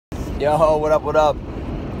Yo, what up, what up?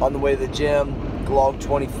 On the way to the gym, GLOG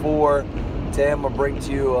 24. Today I'm going to bring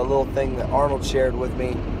to you a little thing that Arnold shared with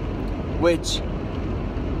me, which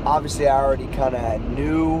obviously I already kind of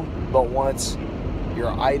knew, but once your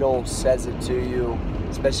idol says it to you,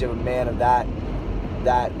 especially a man of that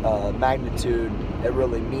magnitude, it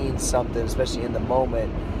really means something, especially in the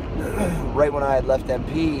moment. Right when I had left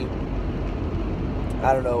MP,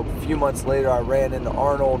 I don't know, a few months later I ran into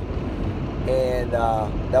Arnold, and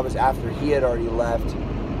that was after he had already left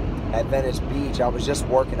at Venice Beach. I was just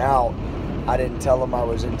working out. I didn't tell him I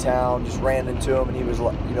was in town, just ran into him, and he was,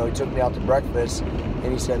 he took me out to breakfast,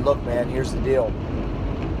 and he said, look man, here's the deal.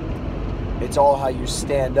 It's all how you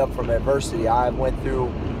stand up from adversity. I went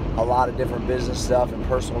through a lot of different business stuff and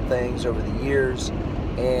personal things over the years,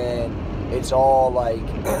 and it's all like,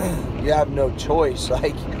 you have no choice.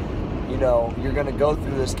 Like, you're gonna go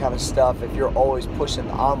through this kind of stuff if you're always pushing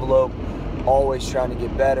the envelope, always trying to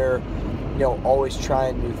get better, always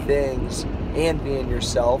trying new things and being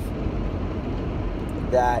yourself,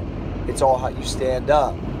 that it's all how you stand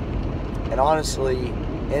up. And honestly,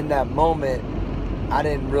 in that moment, I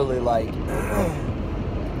didn't really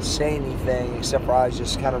say anything, except for I was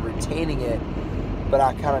just kind of retaining it, but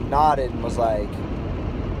I kind of nodded and was like,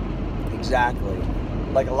 exactly.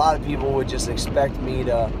 Like a lot of people would just expect me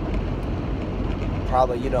to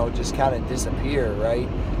probably, just kind of disappear, right?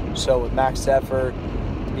 So with Max Effort,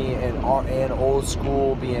 being and old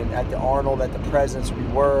school, being at the Arnold, at the Presence we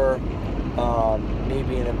were, me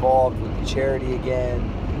being involved with the charity again,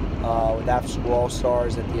 with After School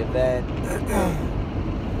All-Stars at the event.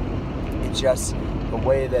 It's just the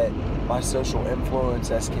way that my social influence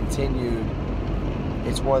has continued.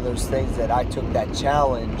 It's one of those things that I took that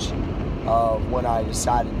challenge of when I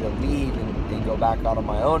decided to leave and go back out on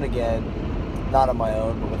my own again, not on my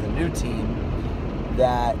own, but with a new team,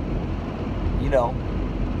 that,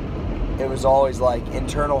 it was always like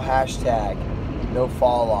internal hashtag, no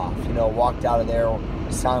fall off. Walked out of there,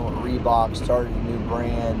 signed with Reebok, started a new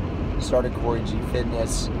brand, started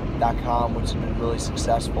CoreyGFitness.com, which has been really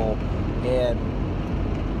successful. And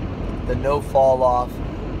the no fall off,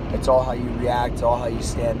 it's all how you react, it's all how you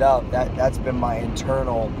stand up. That's been my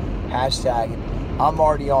internal hashtag. I'm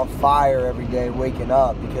already on fire every day waking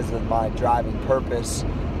up because of my driving purpose,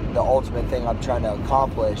 the ultimate thing I'm trying to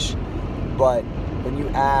accomplish. But when you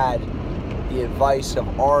add the advice of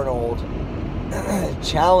Arnold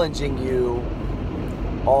challenging you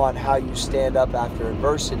on how you stand up after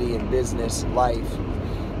adversity in business and life,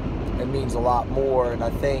 it means a lot more. And I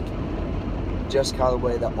think just kind of the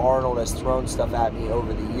way that Arnold has thrown stuff at me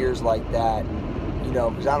over the years like that,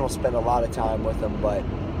 because I don't spend a lot of time with him, but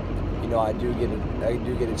I do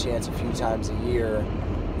get a chance a few times a year,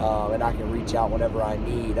 and I can reach out whenever I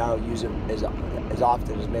need. I don't use it as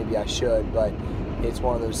often as maybe I should, but it's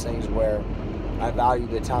one of those things where I value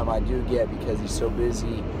the time I do get because he's so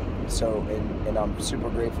busy. And I'm super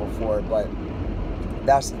grateful for it. But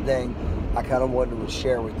that's the thing I kind of wanted to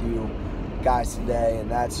share with you guys today,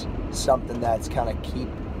 and that's something that's kind of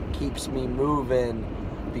keeps me moving,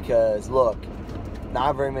 because look,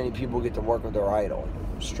 not very many people get to work with their idol,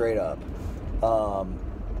 straight up.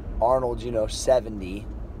 Arnold's 70,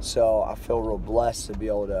 so I feel real blessed to be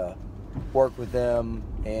able to work with him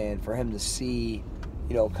and for him to see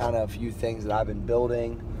kind of a few things that I've been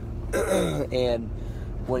building. And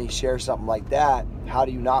when he shares something like that, how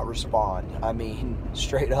do you not respond? I mean,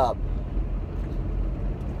 straight up.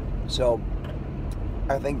 So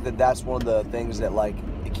I think that's one of the things that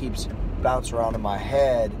it keeps bouncing around in my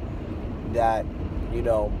head, that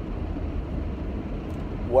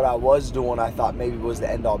what I was doing I thought maybe was the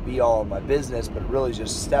end all be all of my business, but really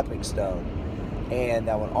just a stepping stone. And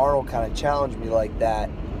that when Arnold kind of challenged me like that,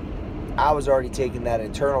 I was already taking that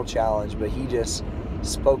internal challenge, but he just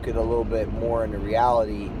spoke it a little bit more into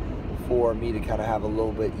reality for me to kind of have a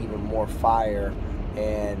little bit even more fire.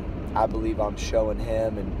 And I believe I'm showing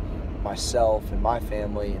him and myself and my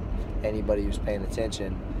family and anybody who's paying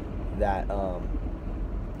attention that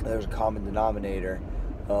there's a common denominator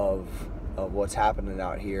of what's happening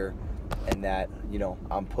out here, and that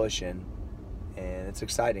I'm pushing, and it's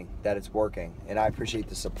exciting that it's working. And I appreciate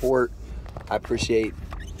the support.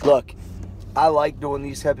 Look, I like doing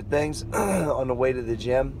these type of things on the way to the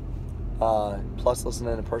gym, plus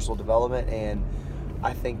listening to personal development. And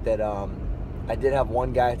I think that I did have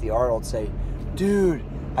one guy at the Arnold say, dude,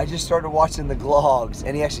 I just started watching the GLOGs,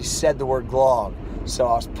 and he actually said the word GLOG, so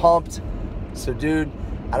I was pumped. So dude,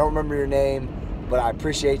 I don't remember your name, but I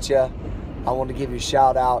appreciate you. I want to give you a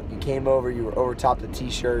shout out. You came over, you were over top the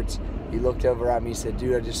t-shirts, you looked over at me, said,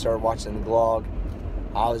 dude, I just started watching the GLOG.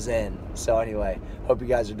 I was in. So anyway, hope you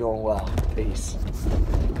guys are doing well. Peace.